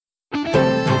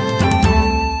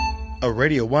A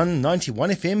Radio 1 91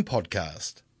 FM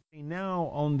podcast. Now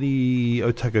on the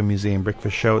Otago Museum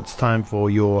Breakfast Show, it's time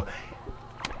for your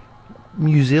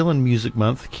New Zealand Music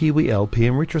Month Kiwi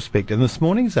LPM retrospect. And this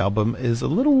morning's album is a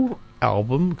little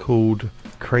album called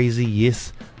Crazy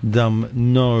Yes, Dumb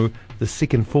No, the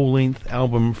second full-length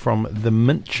album from the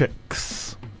Mint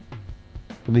Chicks,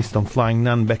 released on Flying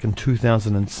Nun back in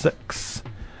 2006,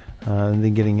 and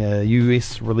then getting a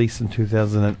US release in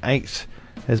 2008,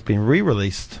 has been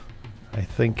re-released, I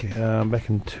think, back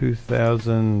in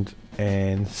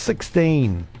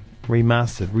 2016,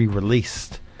 remastered,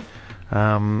 re-released.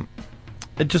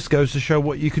 It just goes to show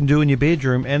what you can do in your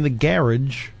bedroom and the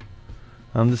garage.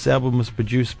 This album was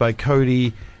produced by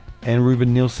Cody and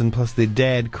Ruben Nielsen, plus their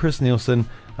dad, Chris Nielsen,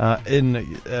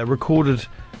 recorded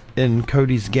in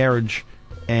Cody's garage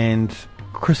and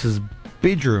Chris's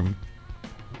bedroom.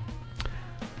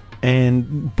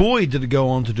 And boy, did it go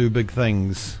on to do big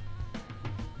things,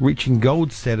 reaching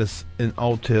gold status in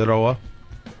Aotearoa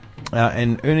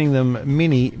and earning them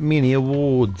many, many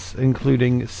awards,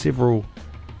 including several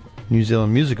New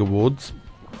Zealand Music Awards.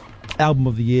 Album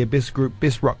of the Year, Best Group,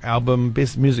 Best Rock Album,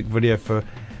 Best Music Video for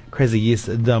Crazy Yes,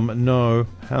 Dumb No,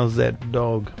 How's That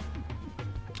Dog?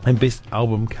 And Best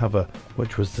Album Cover,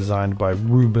 which was designed by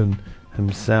Ruben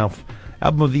himself.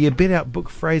 Album of the Year, Bet Out, Book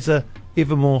Fraser,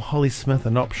 Evermore, Holly Smith,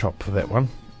 and Opshop for that one.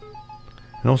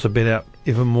 And also Bet Out,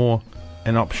 Evermore,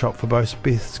 and Opshop for both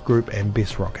Best Group and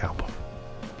Best Rock Album.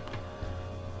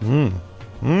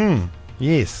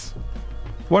 Yes.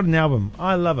 What an album.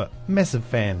 I love it. Massive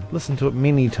fan. Listened to it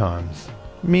many times.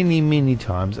 Many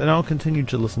times. And I'll continue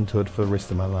to listen to it for the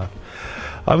rest of my life.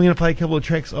 I'm going to play a couple of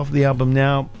tracks off the album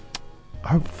now.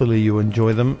 Hopefully you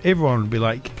enjoy them. Everyone would be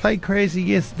like, play Crazy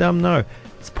Yes, Dumb No.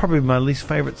 It's probably my least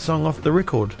favourite song off the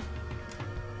record.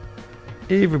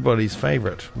 Everybody's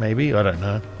favourite, maybe. I don't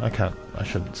know. I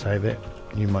shouldn't say that.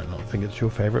 You might not think it's your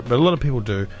favourite, but a lot of people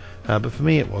do. But for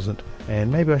me it wasn't.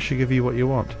 And maybe I should give you what you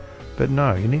want. But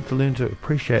no, you need to learn to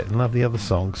appreciate and love the other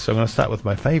songs. So I'm going to start with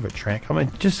my favourite track.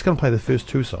 I'm just going to play the first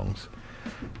two songs.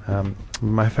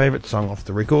 My favourite song off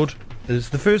the record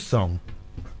is the first song.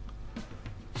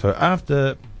 So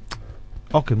after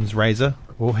Occam's Razor,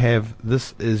 we'll have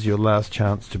This Is Your Last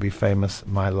Chance to Be Famous,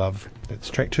 My Love. That's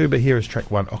track 2, but here is track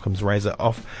 1, Occam's Razor,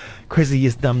 off Crazy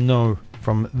Yes, Dumb No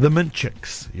from the Mint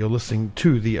Chicks. You're listening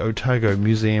to the Otago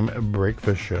Museum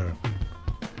Breakfast Show.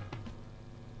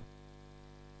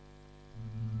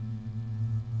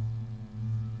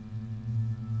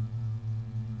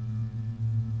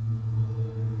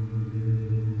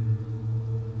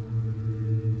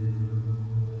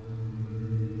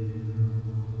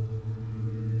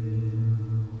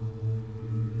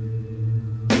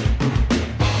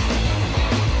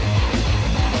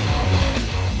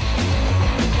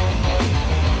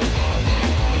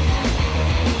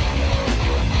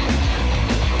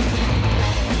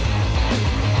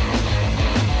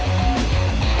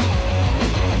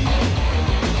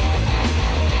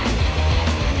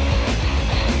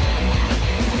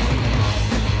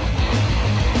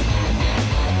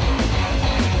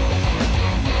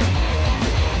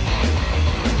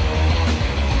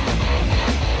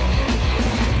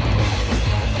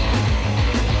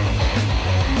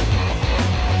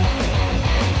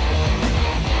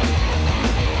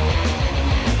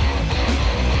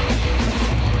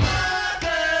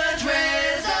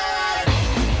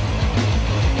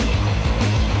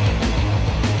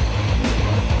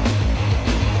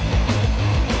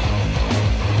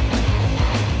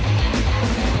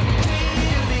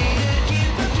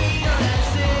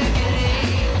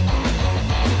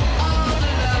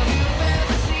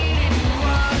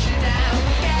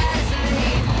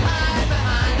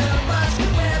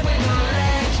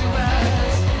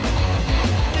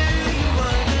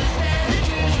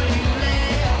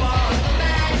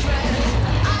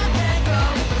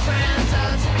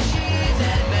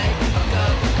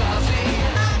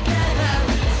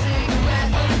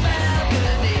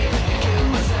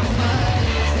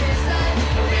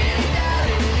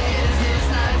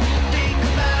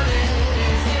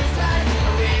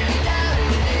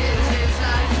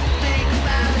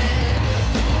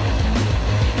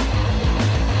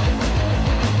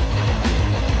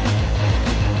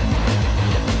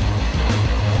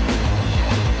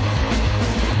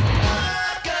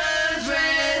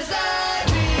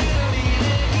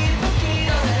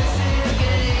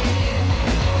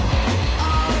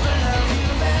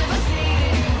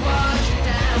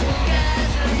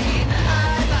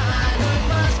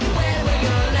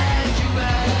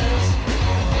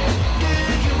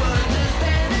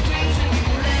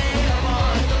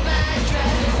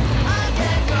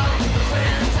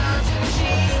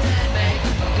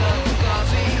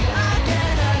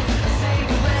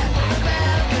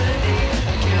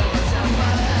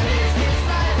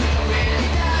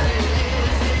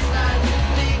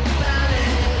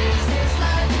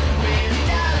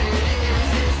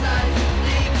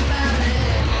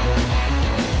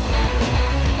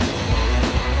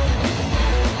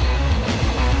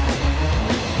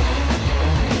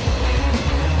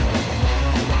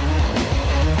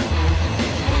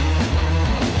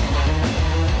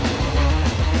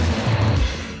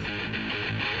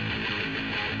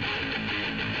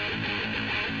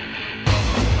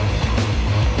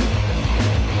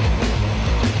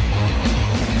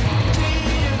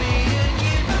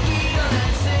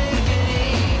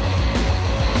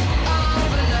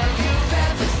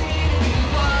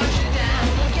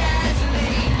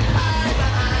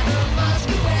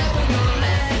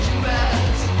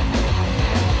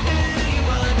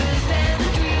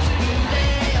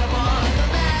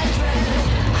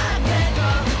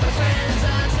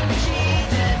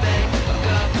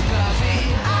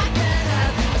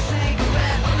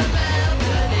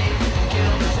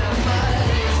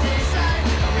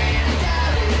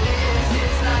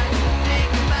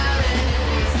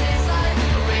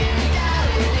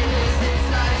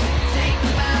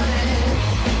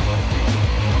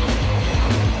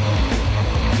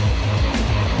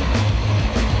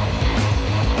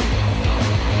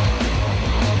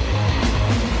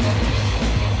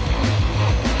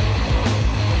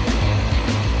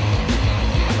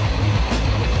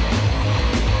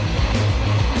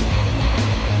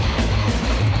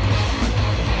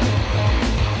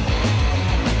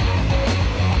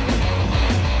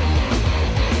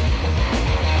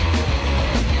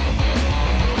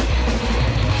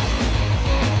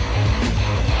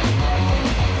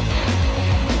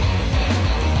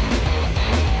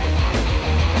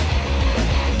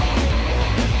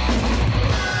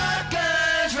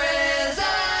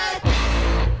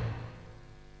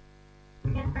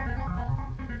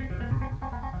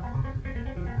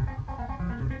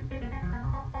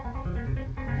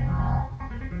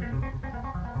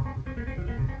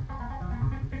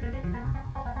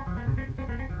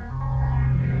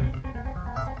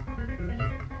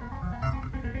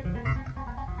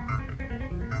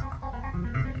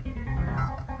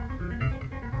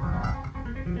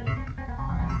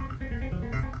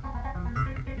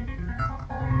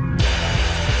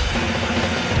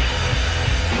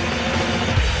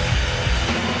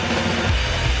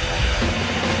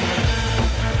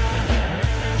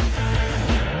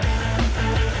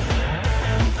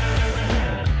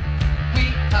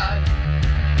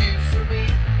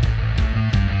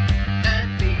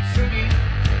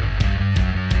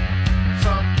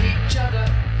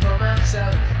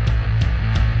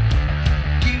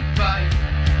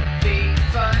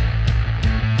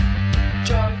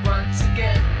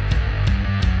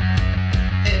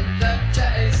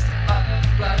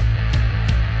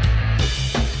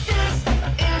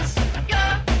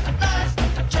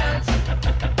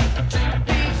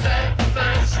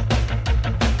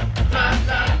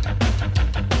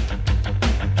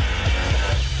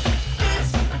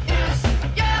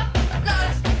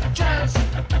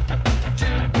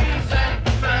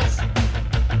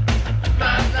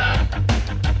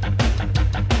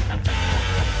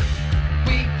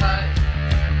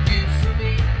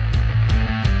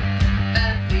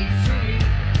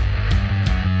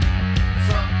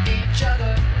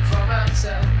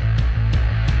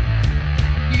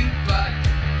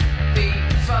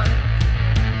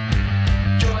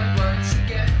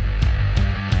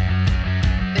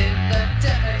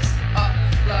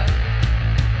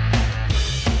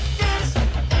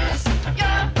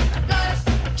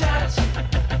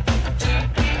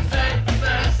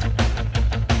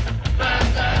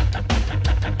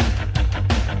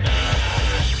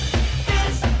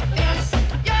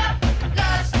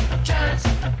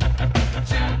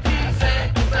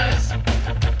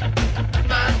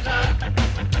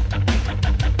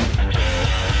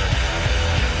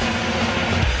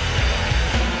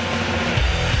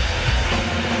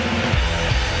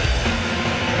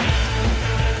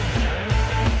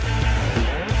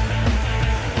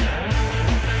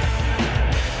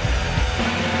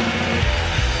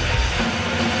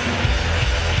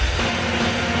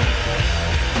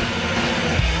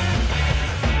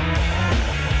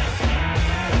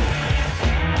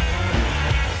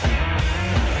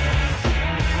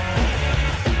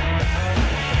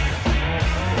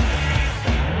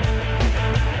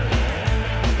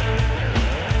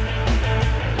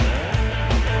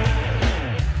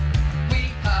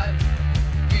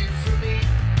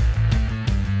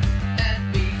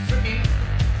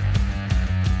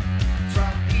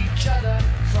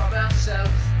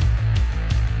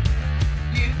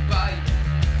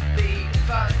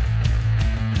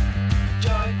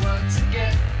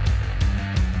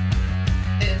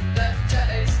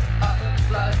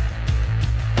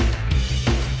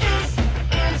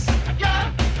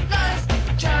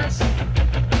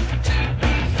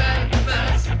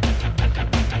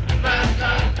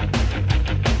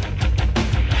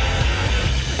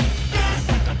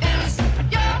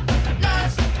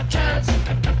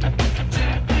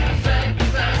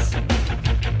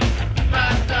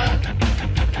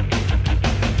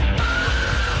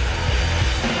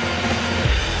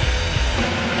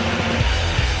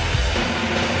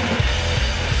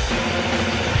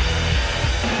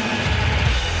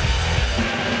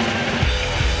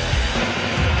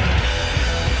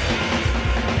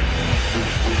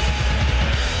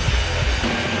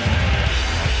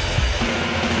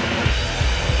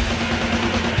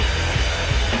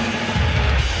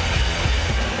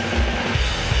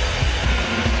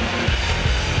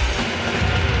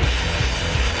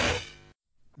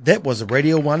 That was a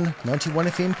Radio 1 91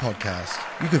 FM podcast.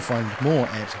 You can find more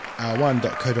at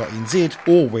r1.co.nz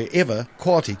or wherever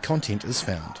quality content is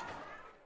found.